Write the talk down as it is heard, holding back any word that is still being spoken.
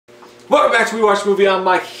Welcome back to We Watch Movie. I'm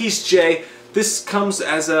Mike, he's Jay. This comes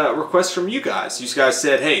as a request from you guys. You guys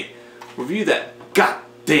said, hey, review that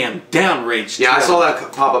goddamn DOWNRANGE trailer. Yeah, I saw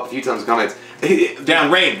that pop up a few times in comments.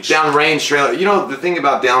 DOWNRANGE. DOWNRANGE trailer. You know, the thing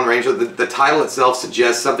about DOWNRANGE, the title itself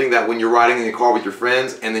suggests something that when you're riding in the car with your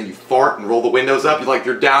friends and then you fart and roll the windows up,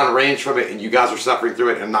 you're downrange from it and you guys are suffering through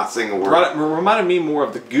it and not saying a word. Reminded me more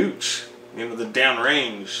of the Gooch. You know, the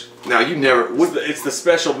DOWNRANGE. No, you never. It's the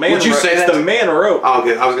special man. Would you say that? It's the man rope. Oh,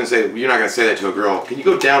 okay. I was gonna say you're not gonna say that to a girl. Can you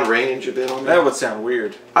go downrange a bit on me? That would sound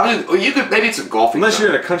weird. You could. Maybe it's a golfing. Unless time.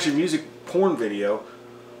 you're in a country music porn video.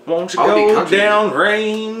 Won't you go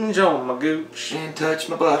downrange on my gooch and touch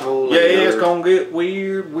my butthole? Yeah, it's gonna get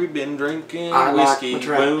weird. We've been drinking whiskey,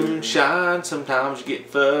 like moonshine. Sometimes you get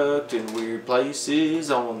fucked in weird places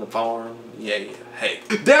on the farm. Yeah. Hey,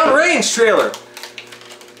 DOWNRANGE trailer.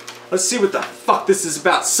 Let's see what the fuck this is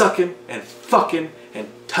about. Sucking and fucking and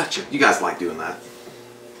touching. You guys like doing that.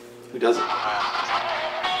 Who doesn't?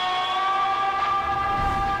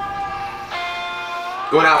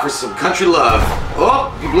 Going out for some country love.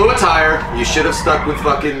 Oh, you blew a tire. You should have stuck with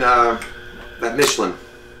fucking that Michelin.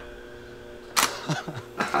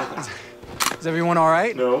 Is everyone all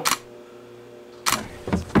right? No.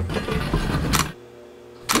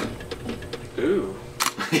 Ooh.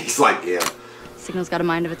 He's like, yeah. Signal's got a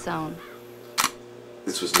mind of its own.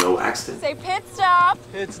 This was no accident. Say pit stop.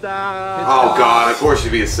 Pit stop. Oh god, of course you'd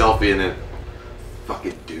be a selfie in it.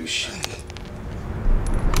 Fucking douche.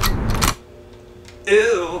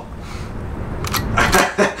 Ew.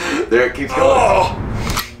 There it keeps going.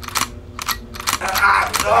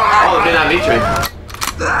 Oh, the Midnight Meat Train.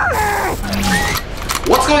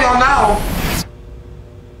 What's going on now?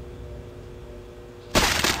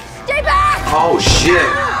 Stay back! Oh shit.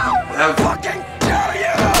 I'll fucking kill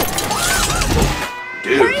you!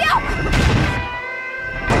 Dude. Hurry up!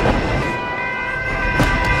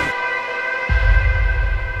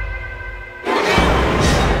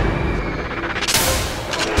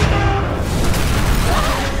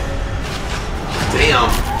 Damn.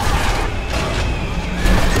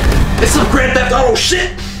 It's some Grand Theft Auto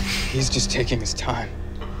shit! He's just taking his time.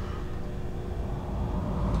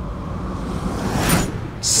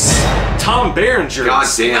 Tom Berenger. God damn,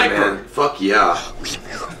 Sniper. man. Fuck yeah.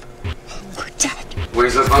 We're dead.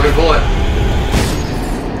 Where's that fucking bullet?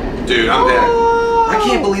 Dude, I'm dead. I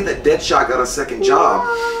can't believe that Deadshot got a second job.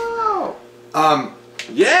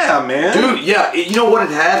 Yeah, man. Dude, yeah, you know what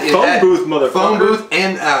it had? It Phone had booth, motherfucker. Phone booth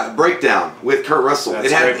and Breakdown with Kurt Russell.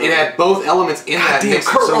 That's It had both elements in that. Damn, mixed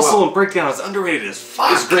Kurt so Russell well. and Breakdown is underrated as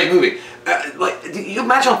fuck. It's a great movie. You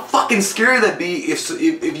imagine how fucking scary that'd be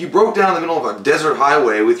if you broke down in the middle of a desert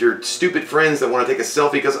highway with your stupid friends that want to take a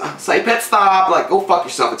selfie because say pit stop, like go fuck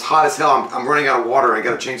yourself. It's hot as hell. I'm running out of water. I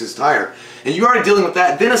gotta change this tire. And you're already dealing with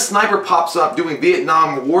that. Then a sniper pops up doing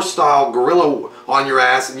Vietnam War style guerrilla on your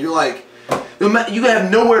ass, and you're like, you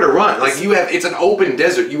have nowhere to run. Like it's an open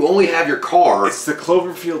desert. You only have your car. It's the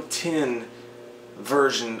Cloverfield 10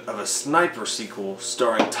 version of a sniper sequel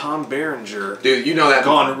starring Tom Berenger. Dude, you know that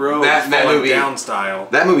Gone Rogue, that movie down style.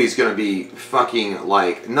 That movie's gonna be fucking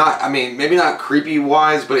like maybe not creepy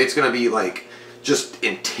wise, but it's gonna be like just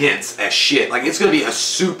intense as shit. Like it's gonna be a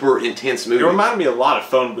super intense movie. It reminded me a lot of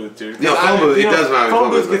Phone Booth, dude. Yeah, Phone Booth. It does remind me of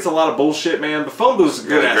Phone Booth gets a lot of bullshit, man. But Phone Booth's a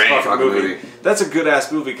good ass fucking movie. That's a good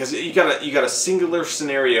ass movie because you got a singular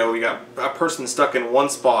scenario. You got a person stuck in one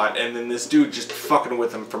spot, and then this dude just fucking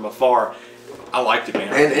with him from afar. I liked it,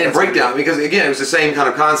 man. And Breakdown, because again, it was the same kind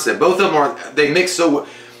of concept. Both of them they mix so,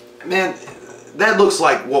 man, that looks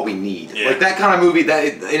like what we need. Yeah. Like that kind of movie.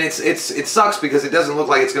 It sucks because it doesn't look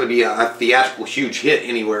like it's going to be a theatrical huge hit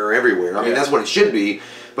anywhere or everywhere. I mean, that's what it should be.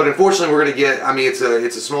 But unfortunately, we're going to get. I mean, it's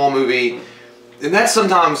a small movie. And that's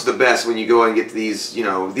sometimes the best when you go and get these, these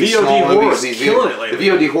VOD small movies, these killing it lately. The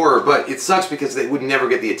VOD horror. But it sucks because they would never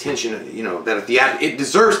get the attention, that it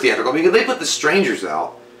deserves theatrical because they put The Strangers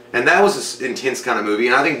out. And that was an intense kind of movie,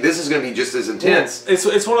 and I think this is going to be just as intense.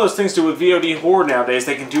 Well, it's one of those things too with VOD horror nowadays.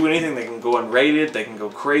 They can do anything. They can go unrated. They can go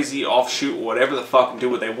crazy, offshoot, whatever the fuck, and do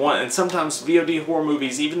what they want. And sometimes VOD horror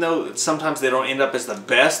movies, even though sometimes they don't end up as the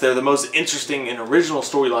best, they're the most interesting and original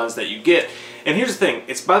storylines that you get. And here's the thing: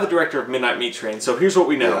 it's by the director of Midnight Meat Train. So here's what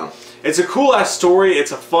we know: it's a cool ass story.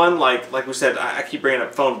 It's a fun, like we said, I keep bringing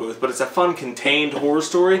up Phone Booth, but it's a fun, contained horror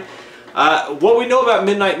story. What we know about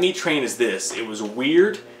Midnight Meat Train is this: it was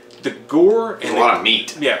weird. The gore and a lot of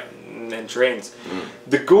meat. Yeah, and trains.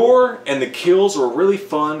 The gore and the kills were really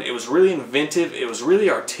fun. It was really inventive. It was really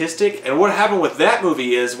artistic. And what happened with that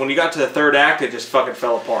movie is when you got to the third act, it just fucking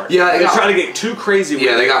fell apart. Yeah, they tried to get too crazy with it.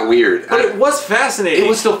 Yeah, they got weird. But it was fascinating. It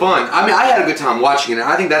was still fun. I mean, I had a good time watching it. And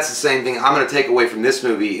I think that's the same thing I'm going to take away from this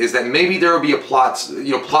movie is that maybe there will be a plot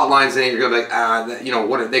lines in it. You're going to be like,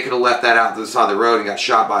 what, they could have left that out to the side of the road and got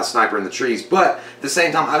shot by a sniper in the trees. But at the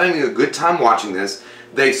same time, I'm having a good time watching this.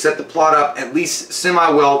 They set the plot up at least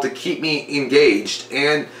semi-well to keep me engaged.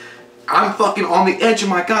 And I'm fucking on the edge of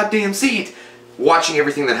my goddamn seat watching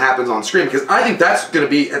everything that happens on screen, because I think that's going to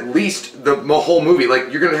be at least the whole movie.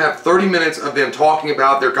 Like, you're going to have 30 minutes of them talking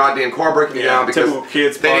about their goddamn car breaking down because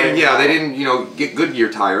kids they didn't get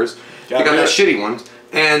Goodyear tires. They got the shitty ones.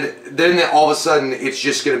 And then all of a sudden, it's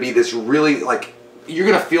just going to be this really, like, you're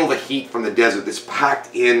going to feel the heat from the desert, this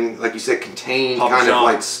packed in, like you said, contained, kind of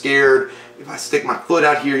like scared. If I stick my foot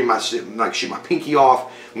out here, you might shoot my pinky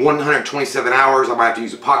off. 127 hours, I might have to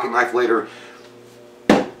use a pocket knife later.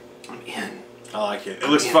 I'm in. I like it. It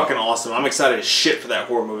looks fucking awesome. I'm excited as shit for that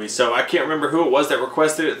horror movie. So I can't remember who it was that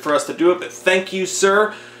requested it for us to do it, but thank you,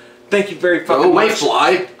 sir. Thank you very fucking much.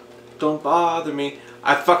 Fly. Don't bother me.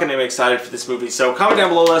 I fucking am excited for this movie. So comment down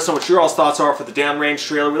below, let us know what your all's thoughts are for the Downrange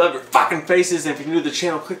trailer. We love your fucking faces. And if you're new to the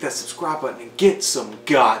channel, click that subscribe button and get some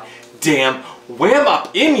goddamn wham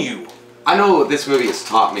up in you. I know what this movie has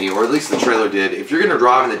taught me, or at least the trailer did. If you're gonna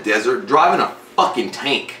drive in the desert, drive in a fucking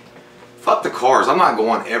tank. Fuck the cars. I'm not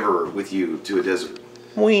going ever with you to a desert.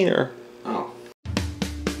 Wiener. Oh.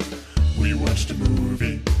 We watched a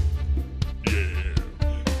movie. Yeah.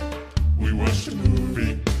 We watched a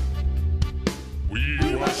movie.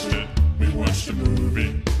 We watched it. We watched a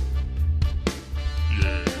movie.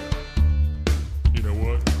 Yeah. You know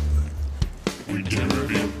what? We did a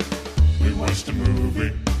review. We watched a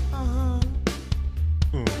movie.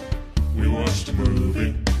 We watched a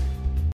movie.